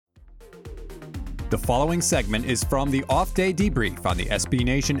The following segment is from the Off Day Debrief on the SB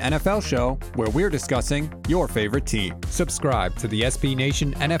Nation NFL Show, where we're discussing your favorite team. Subscribe to the SB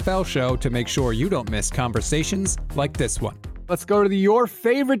Nation NFL Show to make sure you don't miss conversations like this one. Let's go to your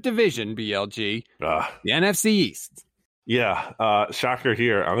favorite division, BLG, the NFC East. Yeah, shocker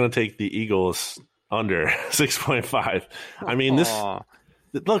here. I'm going to take the Eagles under 6.5. I mean,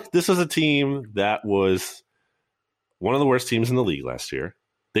 this was a team that was one of the worst teams in the league last year.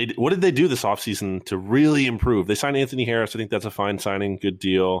 What did they do this offseason to really improve? They signed Anthony Harris. I think that's a fine signing, good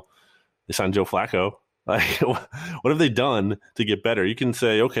deal. They signed Joe Flacco. Like, what have they done to get better? You can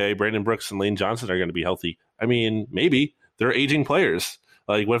say, okay, Brandon Brooks and Lane Johnson are going to be healthy. I mean, maybe. They're aging players.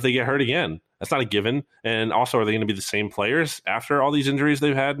 Like, what if they get hurt again? That's not a given. And also, are they going to be the same players after all these injuries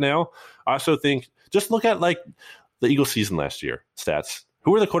they've had now? I also think, just look at, like, the Eagles season last year, stats.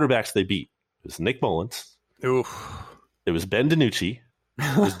 Who were the quarterbacks they beat? It was Nick Mullins. Oof. It was Ben DiNucci.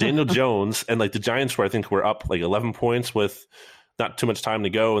 It was Daniel Jones, and like the Giants were up like 11 points with not too much time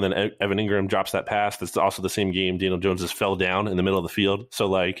to go, and then Evan Ingram drops that pass. That's also the same game. Daniel Jones just fell down in the middle of the field. So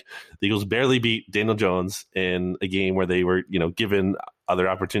like the Eagles barely beat Daniel Jones in a game where they were, given other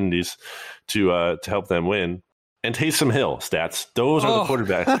opportunities to help them win. And Taysom Hill stats. Those are the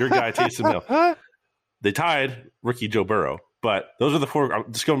quarterbacks. Your guy Taysom Hill. They tied rookie Joe Burrow. But those are the four.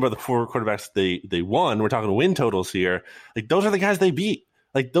 I'm just going by the four quarterbacks they won. We're talking win totals here. Like, those are the guys they beat.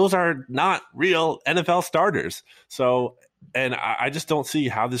 Like, those are not real NFL starters. So, and I just don't see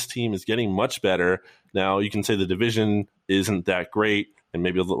how this team is getting much better. Now, you can say the division isn't that great, and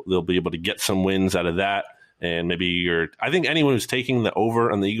maybe they'll be able to get some wins out of that. And maybe I think anyone who's taking the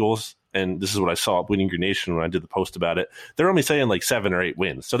over on the Eagles, and this is what I saw at Bleeding Green Nation when I did the post about it, they're only saying like 7 or 8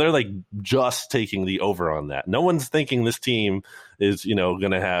 wins. So they're like just taking the over on that. No one's thinking this team is,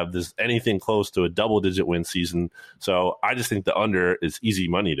 going to have this anything close to a double-digit win season. So I just think the under is easy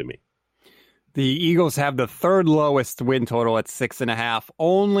money to me. The Eagles have the third lowest win total at 6.5,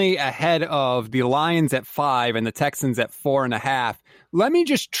 only ahead of the Lions at 5 and the Texans at 4.5. Let me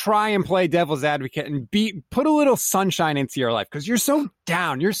just try and play devil's advocate and put a little sunshine into your life, because you're so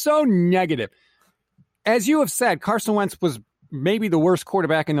down. You're so negative. As you have said, Carson Wentz was maybe the worst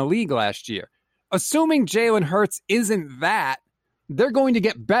quarterback in the league last year. Assuming Jalen Hurts isn't that, they're going to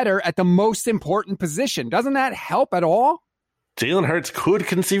get better at the most important position. Doesn't that help at all? Jalen Hurts could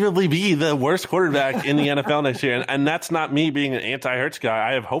conceivably be the worst quarterback in the NFL next year. And that's not me being an anti-Hurts guy.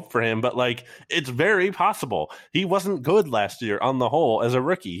 I have hope for him, but like, it's very possible. He wasn't good last year on the whole as a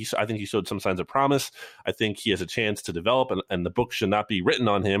rookie. I think he showed some signs of promise. I think he has a chance to develop, and the book should not be written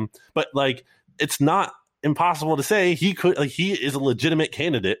on him. But like, it's not impossible to say he is a legitimate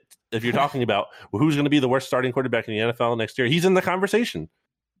candidate. If you're talking about who's going to be the worst starting quarterback in the NFL next year, he's in the conversation.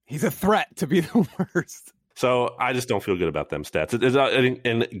 He's a threat to be the worst. So I just don't feel good about them stats.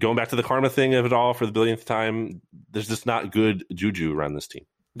 And going back to the karma thing of it all for the billionth time, there's just not good juju around this team.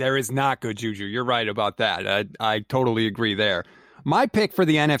 There is not good juju. You're right about that. I totally agree there. My pick for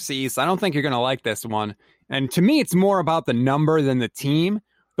the NFC East, I don't think you're going to like this one. And to me, it's more about the number than the team.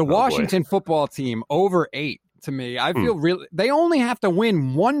 The Washington football team over 8. To me, I feel they only have to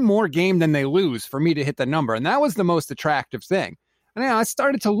win one more game than they lose for me to hit the number. And that was the most attractive thing. And I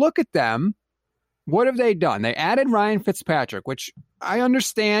started to look at them. What have they done? They added Ryan Fitzpatrick, which I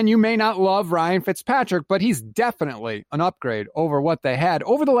understand you may not love Ryan Fitzpatrick, but he's definitely an upgrade over what they had.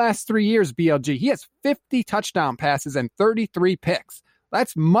 Over the last 3 years, BLG, he has 50 touchdown passes and 33 picks.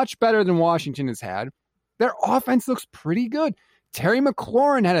 That's much better than Washington has had. Their offense looks pretty good. Terry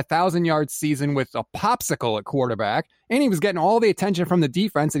McLaurin had a 1,000-yard season with a popsicle at quarterback, and he was getting all the attention from the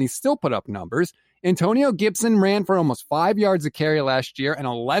defense, and he still put up numbers. Antonio Gibson ran for almost 5 yards a carry last year and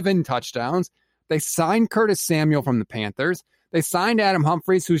 11 touchdowns. They signed Curtis Samuel from the Panthers. They signed Adam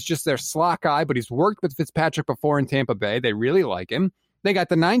Humphries, who's just their slot guy, but he's worked with Fitzpatrick before in Tampa Bay. They really like him. They got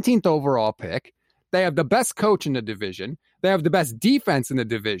the 19th overall pick. They have the best coach in the division. They have the best defense in the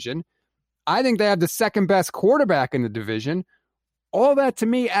division. I think they have the second best quarterback in the division. All that to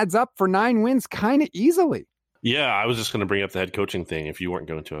me adds up for 9 wins kind of easily. Yeah, I was just going to bring up the head coaching thing if you weren't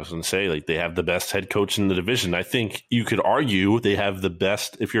going to. I was going to say, like, they have the best head coach in the division. I think you could argue they have the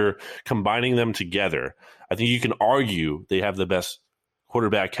best, if you're combining them together, I think you can argue they have the best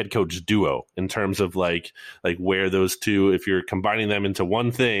quarterback head coach duo in terms of like where those two, if you're combining them into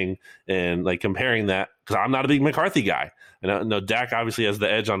one thing and like comparing that, because I'm not a big McCarthy guy. And I know Dak obviously has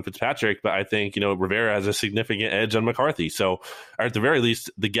the edge on Fitzpatrick, but I think, Rivera has a significant edge on McCarthy. So at the very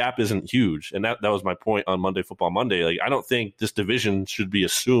least, the gap isn't huge. And that was my point on Monday Football Monday. Like, I don't think this division should be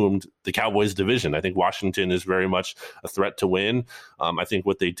assumed the Cowboys division. I think Washington is very much a threat to win. I think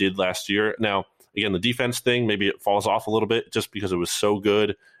what they did last year. Now, again, the defense thing, maybe it falls off a little bit just because it was so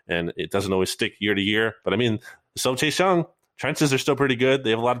good and it doesn't always stick year to year. But I mean, so Chase Young, trenches are still pretty good.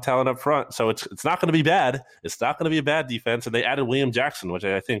 They have a lot of talent up front, so it's not going to be bad. It's not going to be a bad defense. And they added William Jackson, which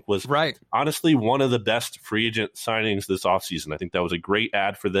I think was honestly one of the best free agent signings this offseason. I think that was a great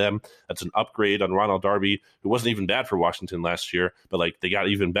add for them. That's an upgrade on Ronald Darby, who wasn't even bad for Washington last year, but like they got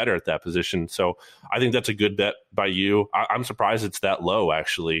even better at that position. So I think that's a good bet by you. I'm surprised it's that low,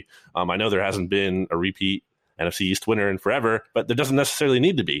 actually. I know there hasn't been a repeat NFC East winner in forever, but there doesn't necessarily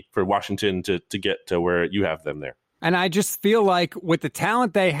need to be for Washington to get to where you have them there. And I just feel like with the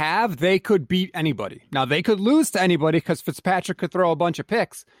talent they have, they could beat anybody. Now, they could lose to anybody because Fitzpatrick could throw a bunch of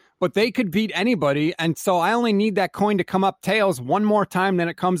picks, but they could beat anybody. And so I only need that coin to come up tails one more time than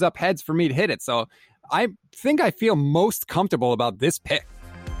it comes up heads for me to hit it. So I think I feel most comfortable about this pick.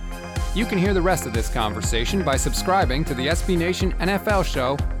 You can hear the rest of this conversation by subscribing to the SB Nation NFL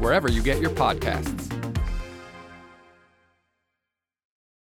show wherever you get your podcasts.